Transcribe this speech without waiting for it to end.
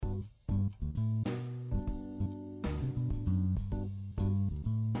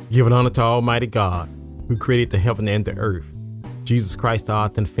Giving honor to Almighty God, who created the heaven and the earth. Jesus Christ, the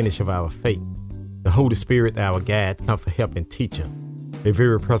author and finisher of our faith. The Holy Spirit, our guide, come for help and teacher. A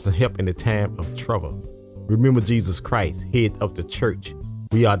very present help in the time of trouble. Remember Jesus Christ, head of the church.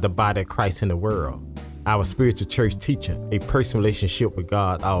 We are the body of Christ in the world. Our spiritual church teacher, a personal relationship with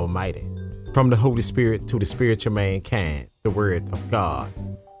God Almighty. From the Holy Spirit to the spiritual mankind, the Word of God.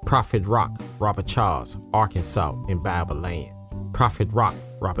 Prophet Rock, Robert Charles, Arkansas in Bible land. Prophet Rock,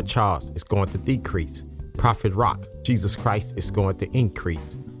 Robert Charles is going to decrease. Prophet Rock, Jesus Christ is going to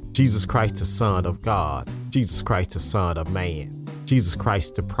increase. Jesus Christ, the Son of God. Jesus Christ, the Son of Man. Jesus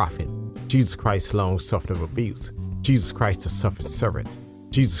Christ, the prophet. Jesus Christ, long suffering of abuse. Jesus Christ, the suffering servant.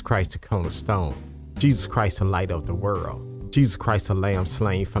 Jesus Christ, the cornerstone. Jesus Christ, the light of the world. Jesus Christ, the lamb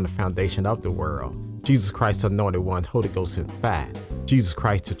slain from the foundation of the world. Jesus Christ, the anointed one, Holy Ghost and fire. Jesus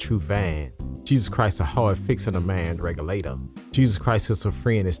Christ, the true vine. Jesus Christ, a hard fixing a man regulator. Jesus Christ is a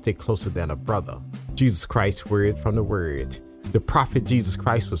friend and stick closer than a brother. Jesus Christ, word from the word. The prophet Jesus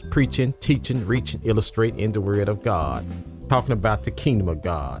Christ was preaching, teaching, reaching, illustrating in the word of God, talking about the kingdom of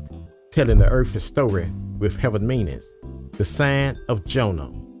God, telling the earth the story with heaven meanings. The sign of Jonah.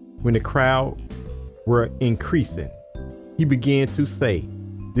 When the crowd were increasing, he began to say,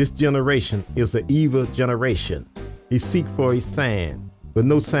 "This generation is an evil generation. He seek for a sign, but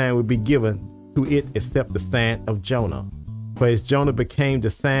no sign will be given to it except the sign of Jonah. For as Jonah became the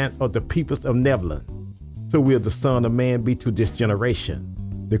sign of the peoples of Neverland, so will the Son of Man be to this generation.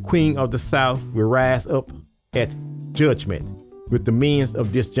 The queen of the south will rise up at judgment with the men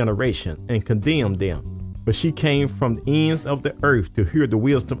of this generation and condemn them. For she came from the ends of the earth to hear the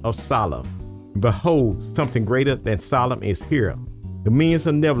wisdom of Solomon. Behold, something greater than Solomon is here. The men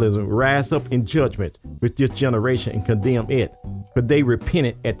of Neverland will rise up in judgment with this generation and condemn it. For they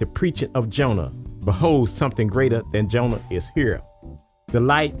repented at the preaching of Jonah. Behold, something greater than Jonah is here. The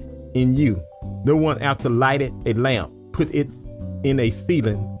light in you. No one after lighted a lamp, put it in a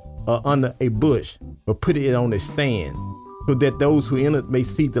ceiling or under a bush, but put it on a stand, so that those who enter may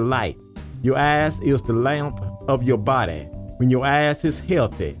see the light. Your eyes is the lamp of your body. When your eyes is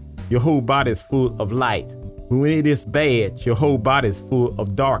healthy, your whole body is full of light. But when it is bad, your whole body is full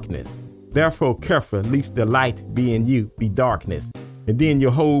of darkness. Therefore careful, lest the light be in you be darkness. And then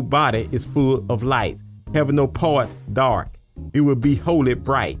your whole body is full of light, having no part dark. It will be wholly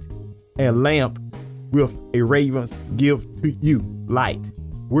bright. A lamp with a raven give to you light.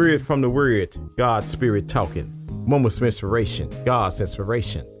 Word from the word, God's Spirit talking. Moments of inspiration, God's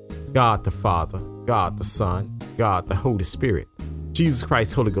inspiration. God the Father, God the Son, God the Holy Spirit. Jesus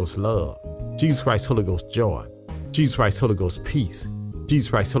Christ, Holy Ghost love. Jesus Christ, Holy Ghost joy. Jesus Christ, Holy Ghost peace. Jesus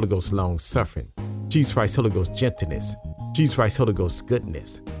Christ, Holy Ghost long suffering. Jesus Christ, Holy Ghost gentleness. Jesus Christ, Holy Ghost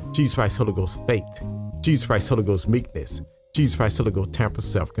goodness. Jesus Christ, Holy Ghost faith. Jesus Christ, Holy Ghost meekness. Jesus Christ, Holy Ghost temper,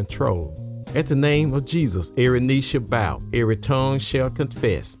 self-control. At the name of Jesus, every knee shall bow, every tongue shall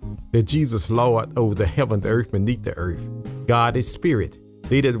confess that Jesus Lord over the heaven, the earth, beneath the earth. God is spirit.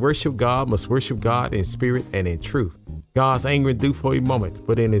 They that worship God must worship God in spirit and in truth. God's anger endure for a moment,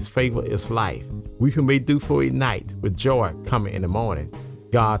 but in his favor is life. Weeping may do for a night, but joy coming in the morning.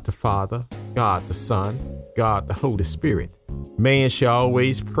 God the Father, God the Son, God the Holy Spirit. Man shall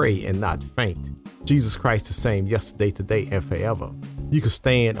always pray and not faint. Jesus Christ the same yesterday, today, and forever. You can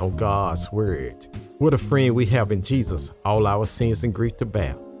stand on God's word. What a friend we have in Jesus, all our sins and grief to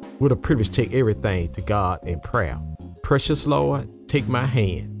bear. What a privilege to take everything to God in prayer. Precious Lord, take my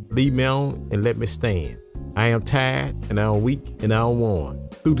hand, lead me on and let me stand. I am tired and I am weak and I am worn.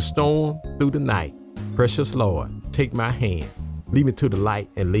 Through the storm, through the night. Precious Lord, take my hand, lead me to the light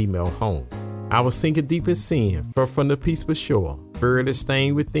and lead me on home. I was sinking deep in sin, far from the peaceful shore. Buried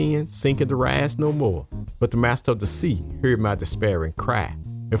staying within, sinking to rise no more. But the master of the sea heard my despairing cry,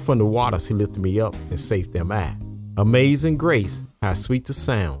 and from the waters he lifted me up and saved them I. Amazing grace, how sweet the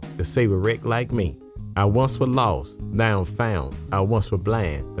sound to save a wreck like me. I once was lost, now I'm found. I once was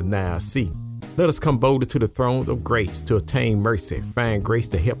blind, but now I see. Let us come boldly to the throne of grace to attain mercy, find grace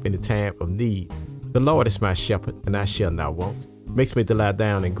to help in the time of need. The Lord is my shepherd, and I shall not want. Makes me to lie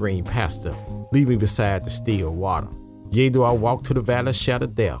down in green pasture, lead me beside the still water. Yea, though I walk to the valley of shadow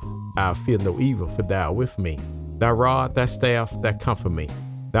of death, I'll fear no evil, for thou art with me. Thy rod, thy staff, thou comfort me.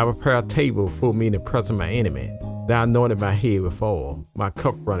 Thou prepare a table for me in the presence of my enemy. Thou anointed my head with oil, my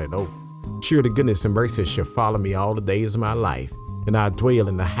cup runneth over. Surely goodness and mercy shall follow me all the days of my life, and I'll dwell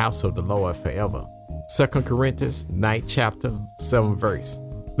in the house of the Lord forever. 2 Corinthians 9th chapter, 7th verse.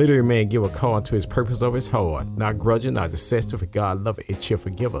 Let every man give according to his purpose of his heart, not grudging, not deceptive, for God loveth a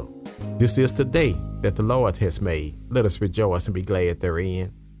cheerful giver. This is the day that the Lord has made. Let us rejoice and be glad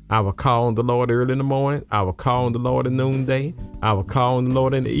therein. I will call on the Lord early in the morning. I will call on the Lord at noonday. I will call on the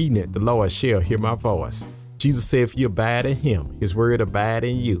Lord in the evening. The Lord shall hear my voice. Jesus said, if you abide in him, his word abide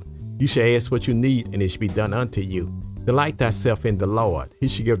in you. You shall ask what you need, and it shall be done unto you. Delight thyself in the Lord. He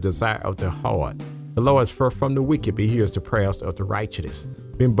shall give desire of the heart. The Lord is far from the wicked, but hears the prayers of the righteous.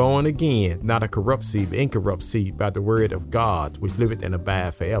 Been born again, not a corrupt seed, but incorrupt seed, by the word of God, which liveth and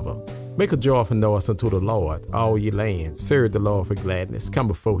abide forever. Make a joyful noise unto the Lord, all ye lands. Serve the Lord for gladness. Come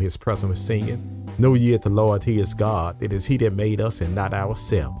before his presence with singing. Know ye that the Lord, he is God. It is he that made us and not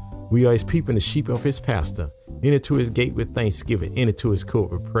ourselves. We are his people and the sheep of his pasture. Enter to his gate with thanksgiving. Enter to his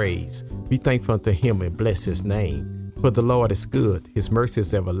court with praise. Be thankful unto him and bless his name. For the Lord is good. His mercy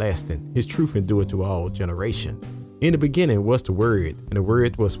is everlasting. His truth endureth to all generation. In the beginning was the Word, and the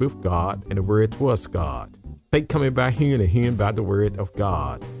Word was with God, and the Word was God. Faith coming by hearing, and hearing by the word of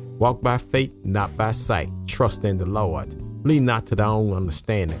God. Walk by faith, not by sight. Trust in the Lord. Lean not to thy own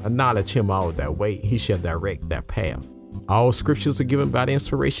understanding. Acknowledge him all thy way. He shall direct thy path. All scriptures are given by the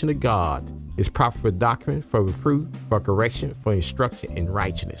inspiration of God. It's proper for doctrine, for reproof, for correction, for instruction in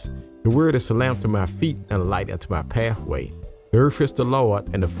righteousness. The word is a lamp to my feet and a light unto my pathway. The earth is the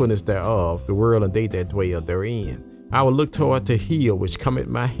Lord, and the fullness thereof, the world and they that dwell therein. I will look toward the hill which cometh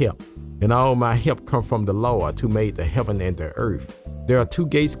my help, and all my help come from the Lord, who made the heaven and the earth. There are two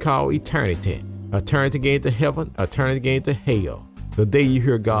gates called eternity. Eternity gain to heaven, eternity gain to hell. The day you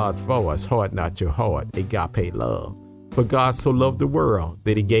hear God's voice, harden not your heart, agape love. For God so loved the world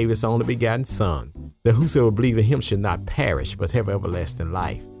that he gave his only begotten Son, that whosoever believe in him should not perish, but have everlasting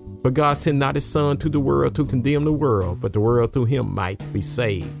life. For God sent not his Son to the world to condemn the world, but the world through him might be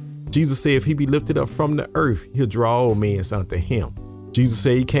saved. Jesus said, if he be lifted up from the earth, he'll draw all men unto him. Jesus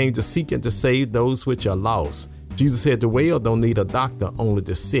said he came to seek and to save those which are lost. Jesus said the well don't need a doctor, only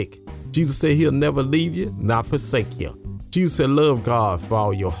the sick. Jesus said he'll never leave you, not forsake you. Jesus said love God for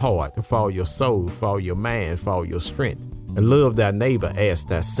all your heart, for all your soul, for all your mind, for all your strength, and love thy neighbor as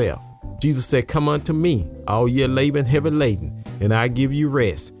thyself. Jesus said, come unto me, all ye labor and heavy laden, and I give you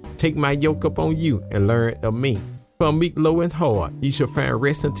rest. Take my yoke upon you and learn of me. For I'm meek, low, and hard, you shall find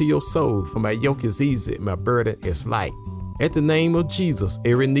rest unto your soul, for my yoke is easy, my burden is light. At the name of Jesus,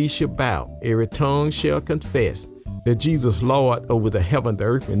 every knee shall bow, every tongue shall confess that Jesus Lord over the heaven, the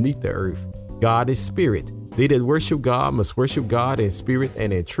earth, and beneath the earth. God is spirit. They that worship God must worship God in spirit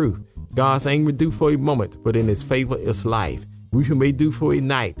and in truth. God's anger do for a moment, but in his favor is life. Weeping may do for a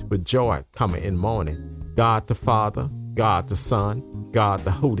night, but joy coming in morning. God the Father, God the Son, God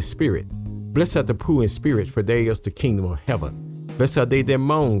the Holy Spirit. Blessed are the poor in spirit, for theirs is the kingdom of heaven. Blessed are they that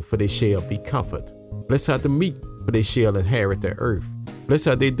mourn, for they shall be comforted. Blessed are the meek, for they shall inherit the earth. Blessed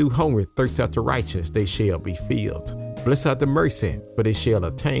are they do hunger, thirst after righteousness, they shall be filled. Blessed are the mercy, for they shall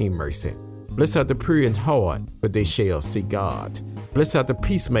attain mercy. Blessed are the pure in heart, for they shall see God. Blessed are the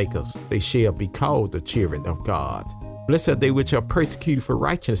peacemakers, they shall be called the children of God. Blessed are they which are persecuted for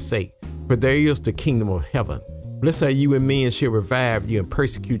righteousness' sake, for theirs is the kingdom of heaven. Blessed are you when men shall revive you and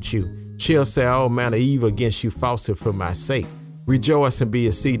persecute you, shall say all manner of evil against you falsely for my sake. Rejoice and be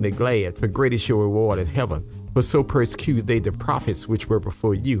exceedingly glad, for great is your reward in heaven. For so persecuted they the prophets which were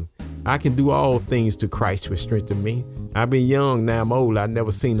before you. I can do all things through Christ which strengthen me. I've been young, now I'm old. I've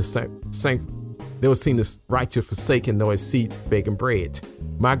never seen the righteous forsaken, nor his seed begging bread.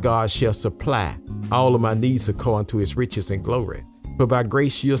 My God shall supply all of my needs according to his riches and glory. For by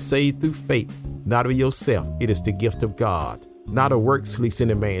grace you're saved through faith, not of yourself. It is the gift of God, not of works, lest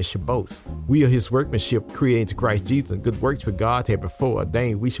any man should boast. We are his workmanship, created to Christ Jesus, and good works which God had before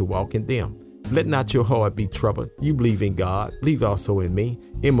ordained we should walk in them. Let not your heart be troubled. You believe in God, believe also in me.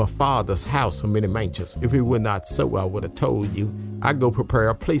 In my Father's house are many mansions. If it were not so, I would have told you. I go prepare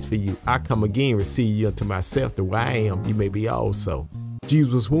a place for you. I come again, receive you unto myself. The way I am, you may be also.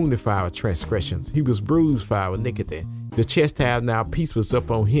 Jesus was wounded for our transgressions. He was bruised for our iniquity. The chastisement of our peace was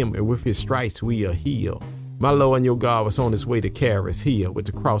upon him, and with his stripes we are healed. My Lord and your God was on his way to carry us here with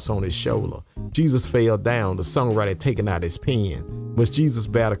the cross on his shoulder. Jesus fell down, the songwriter taking out his pen. Must Jesus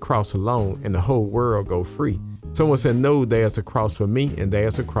bear the cross alone and the whole world go free? Someone said, no, there's a cross for me and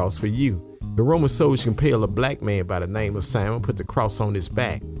there's a cross for you. The Roman soldiers compelled a black man by the name of Simon, put the cross on his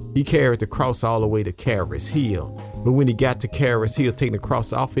back. He carried the cross all the way to Calvary's hill. But when he got to Calvary's hill, taking the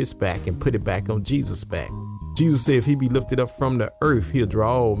cross off his back and put it back on Jesus' back. Jesus said if he be lifted up from the earth, he'll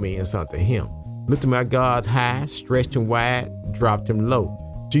draw all men unto him. Lifted my God high, stretched him wide, dropped him low.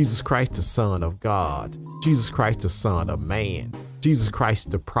 Jesus Christ, the Son of God. Jesus Christ, the Son of man. Jesus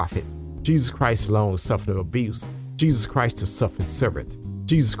Christ, the prophet. Jesus Christ, long-suffering abuse. Jesus Christ, the suffering servant.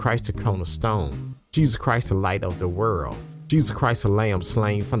 Jesus Christ, the cornerstone. Jesus Christ, the light of the world. Jesus Christ, the lamb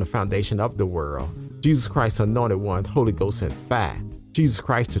slain from the foundation of the world. Jesus Christ, anointed one, Holy Ghost and fire. Jesus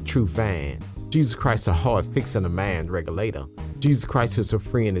Christ, the true vine. Jesus Christ, a heart fixing a mind regulator. Jesus Christ is a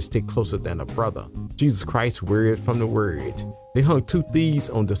friend that stick closer than a brother. Jesus Christ, word from the word. They hung two thieves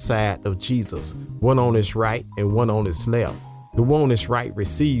on the side of Jesus, one on his right and one on his left. The one on his right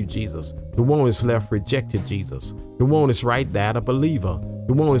received Jesus. The one on his left rejected Jesus. The one on his right died a believer.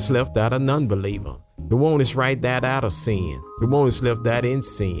 The one on his left died a non-believer. The one on his right died out of sin. The one on his left died in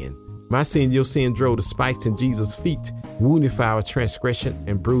sin. My sin, your sin, drove the spikes in Jesus' feet, wounded for our transgression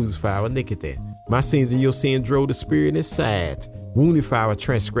and bruised for our iniquity. My sins and your sin drove the spirit in his side, wounded for our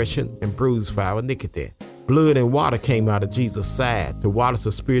transgression and bruised for our iniquity. Blood and water came out of Jesus' side. The water's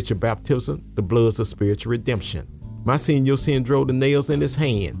of spiritual baptism, the blood's of spiritual redemption. My sin and your sin drove the nails in his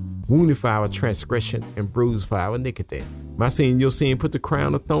hand, wounded for our transgression and bruised for our iniquity. My sin and your sin put the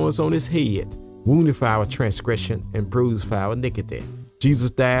crown of thorns on his head, wounded for our transgression and bruised for our iniquity.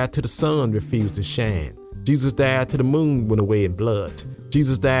 Jesus died till the sun refused to shine. Jesus died till the moon went away in blood.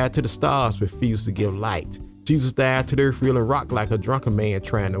 Jesus died till the stars refused to give light. Jesus died till the earth reeled and rocked like a drunken man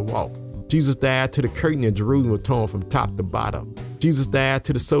trying to walk. Jesus died till the curtain in Jerusalem was torn from top to bottom. Jesus died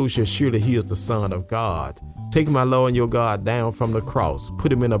till the soul shall surely he is the Son of God. Take my Lord and your God down from the cross,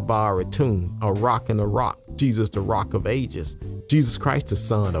 put him in a borrowed tomb, a rock in a rock. Jesus, the rock of ages. Jesus Christ, the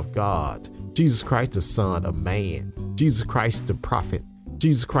Son of God. Jesus Christ, the Son of man. Jesus Christ, the prophet.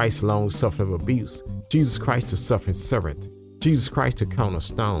 Jesus Christ, long suffering of abuse. Jesus Christ, the suffering servant. Jesus Christ, the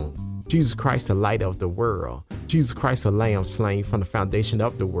cornerstone. Jesus Christ, the light of the world. Jesus Christ, the lamb slain from the foundation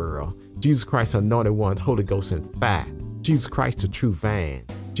of the world. Jesus Christ, anointed one, Holy Ghost and fire. Jesus Christ, the true vine.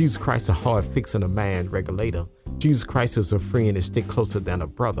 Jesus Christ, a heart fixing a mind regulator. Jesus Christ is a friend that stick closer than a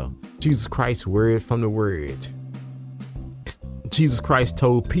brother. Jesus Christ, word from the word. Jesus Christ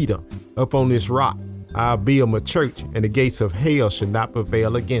told Peter, up on this rock, I'll build my church, and the gates of hell shall not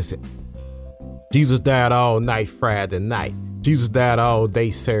prevail against it. Jesus died all night Friday night. Jesus died all day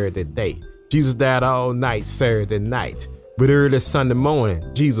Saturday day. Jesus died all night Saturday night. But early Sunday morning,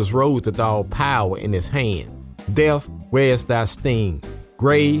 Jesus rose with all power in his hand. Death, where is thy sting?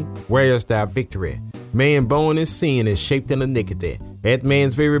 Grave, where is thy victory? Man born in sin is shaped in iniquity. That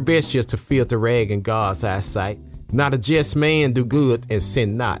man's very best just to filthy rag in God's eyesight. Not a just man do good and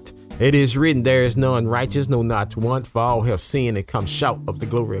sin not. It is written, there is none righteous, no not one, for all have sinned and come short of the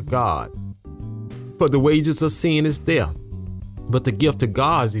glory of God. For the wages of sin is death, but the gift of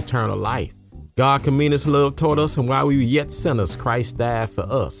God is eternal life. God commended his love toward us, and while we were yet sinners, Christ died for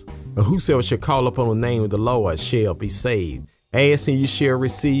us. And whosoever shall call upon the name of the Lord shall be saved. Asking you shall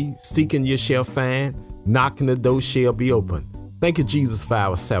receive, seeking you shall find, knocking the door shall be open. Thank you, Jesus, for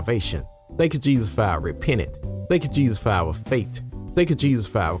our salvation. Thank you, Jesus, for our repentance. Thank you, Jesus, for our faith. Thank you, Jesus,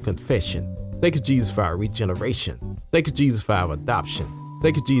 for our confession. Thank you, Jesus, for our regeneration. Thank you, Jesus, for our adoption.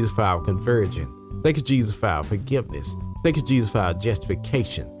 Thank you, Jesus, for our conversion. Thank you, Jesus, for our forgiveness. Thank you, Jesus, for our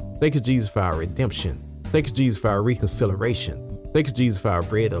justification. Thank you, Jesus, for our redemption. Thank you, Jesus, for our reconciliation. Thank you, Jesus, for our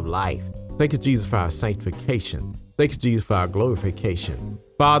bread of life. Thank you, Jesus, for our sanctification. Thank you, Jesus, for our glorification.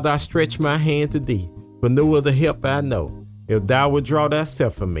 Father, I stretch my hand to thee, for no other help I know. If thou wilt draw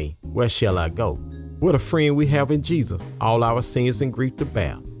thyself from me, where shall I go? What a friend we have in Jesus, all our sins and grief to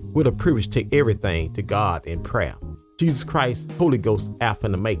bear. What a privilege to take everything to God in prayer. Jesus Christ, Holy Ghost, Alpha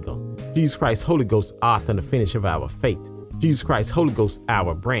and Omega. Jesus Christ, Holy Ghost, author and the finish of our faith. Jesus Christ, Holy Ghost,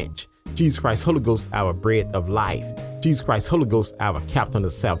 our branch. Jesus Christ, Holy Ghost, our bread of life. Jesus Christ, Holy Ghost, our captain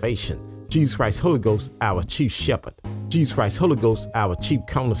of salvation. Jesus Christ, Holy Ghost, our chief shepherd. Jesus Christ, Holy Ghost, our chief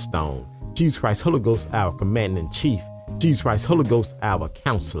cornerstone. Jesus Christ, Holy Ghost, our commander in chief. Jesus Christ, Holy Ghost, our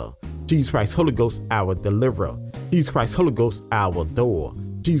counselor. Jesus Christ, Holy Ghost, our deliverer. Jesus Christ, Holy Ghost, our door.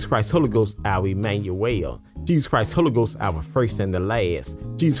 Jesus Christ, Holy Ghost, our Emmanuel. Jesus Christ, Holy Ghost, our first and the last.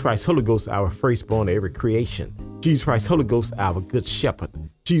 Jesus Christ, Holy Ghost, our firstborn of every creation. Jesus Christ, Holy Ghost, our good shepherd.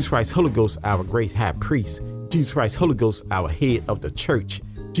 Jesus Christ, Holy Ghost, our great high priest. Jesus Christ, Holy Ghost, our head of the church.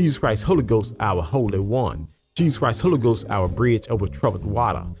 Jesus Christ, Holy Ghost, our Holy One. Jesus Christ, Holy Ghost, our bridge over troubled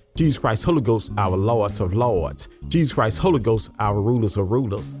water. Jesus Christ, Holy Ghost, our Lords of Lords. Jesus Christ, Holy Ghost, our rulers of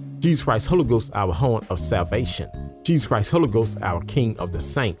rulers. Jesus Christ, Holy Ghost, our horn of salvation. Jesus Christ, Holy Ghost, our King of the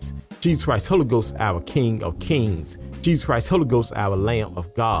saints. Jesus Christ, Holy Ghost, our King of kings. Jesus Christ, Holy Ghost, our Lamb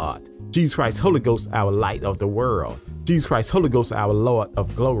of God. Jesus Christ, Holy Ghost, our light of the world. Jesus Christ, Holy Ghost, our Lord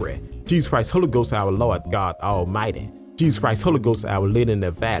of glory. Jesus Christ, Holy Ghost, our Lord God Almighty. Jesus Christ, Holy Ghost, our lily in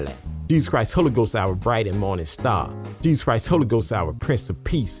the valley. Jesus Christ, Holy Ghost, our bright and morning star. Jesus Christ, Holy Ghost, our Prince of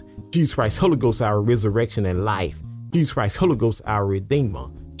Peace. Jesus Christ, Holy Ghost, our resurrection and life. Jesus Christ, Holy Ghost, our Redeemer.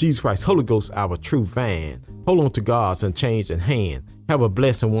 Jesus Christ, Holy Ghost, our true vine. Hold on to God's unchanging hand. Have a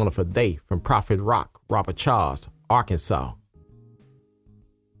blessed and wonderful day from Prophet Rock, Robert Charles, Arkansas.